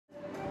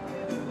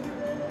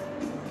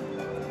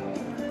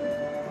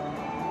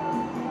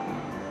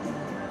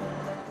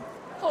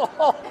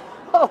Oh,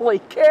 holy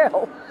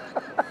cow!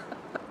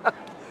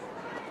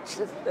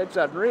 That's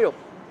unreal.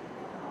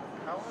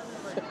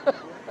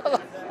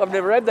 I've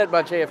never had that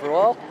much hair for a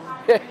while.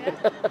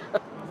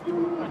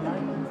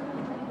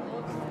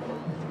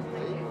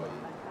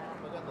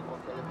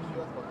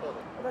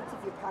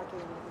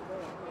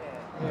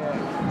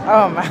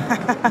 Oh man,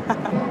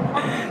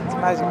 it's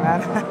magic,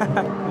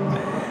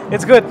 man.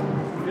 It's good.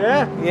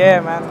 Yeah? Yeah,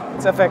 man.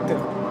 It's effective.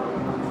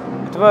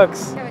 It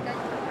works. Here we go.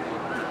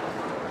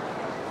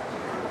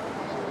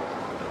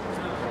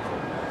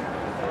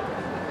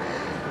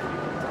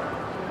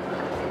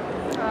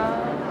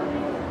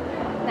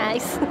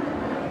 Nice.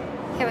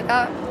 Here we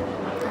go.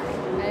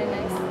 Very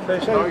nice.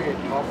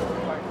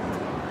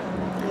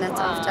 And that's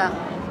after.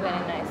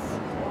 Very nice.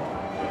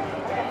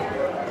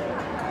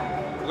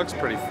 It looks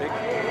pretty thick.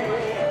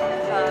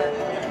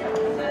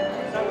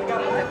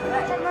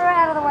 We're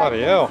out of the way.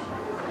 Bloody hell.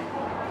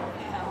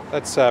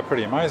 That's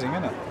pretty amazing,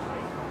 isn't it?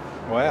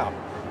 Wow.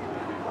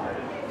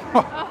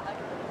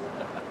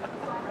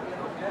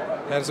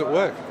 How does it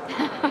work?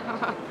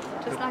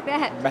 Just like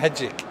that.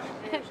 Magic.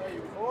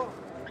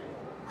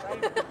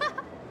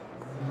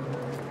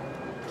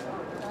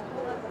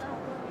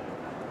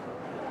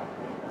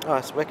 Oh,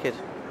 it's wicked.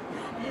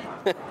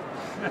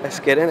 Let's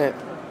get in it.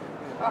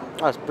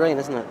 Oh, it's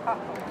brilliant, isn't it?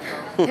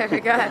 There we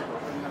go.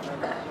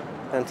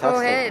 Fantastic. Go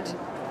ahead.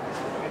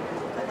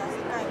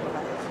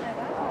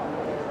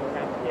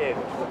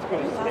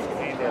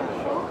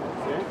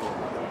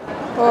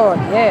 Oh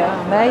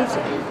yeah,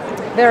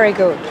 amazing. Very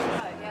good.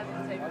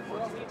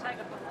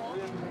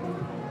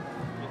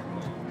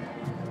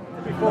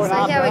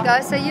 So here we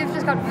go. So you've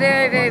just got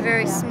very, very,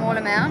 very small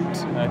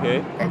amount.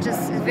 Okay. That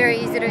just is very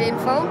easy to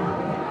infill.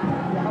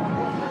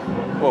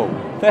 Whoa,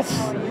 that's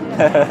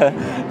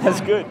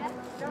that's good.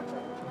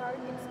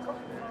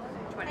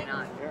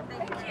 29.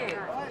 Thank you.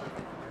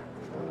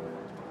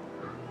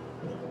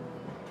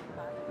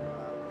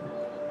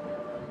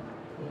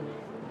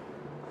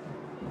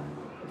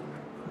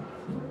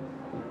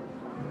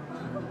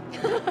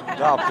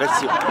 God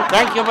bless you.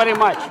 Thank you very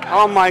much.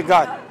 Oh my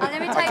God.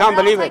 I can't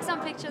believe it. Take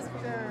some pictures.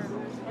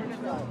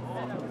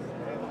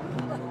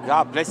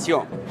 God bless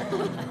you.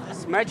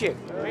 It's magic.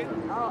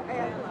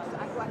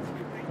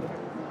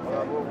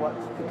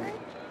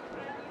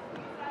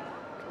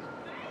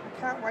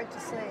 Can't wait to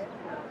see it.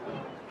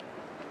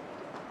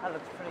 That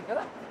looks pretty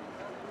good.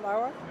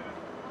 Lower.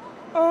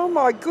 Oh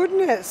my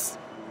goodness.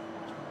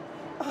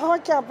 Oh, I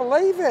can't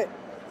believe it.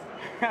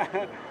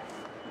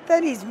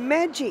 That is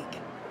magic.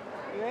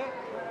 Yeah.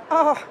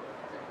 Oh,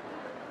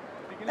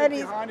 You can that leave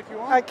is behind if you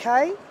want.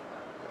 okay.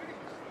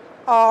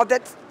 Oh,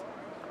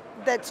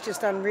 that's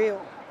just unreal.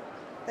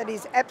 That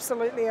is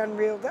absolutely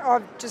unreal.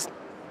 I've just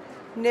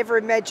never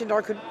imagined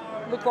I could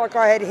look like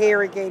I had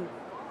hair again.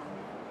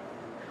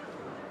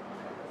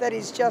 That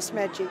is just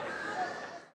magic.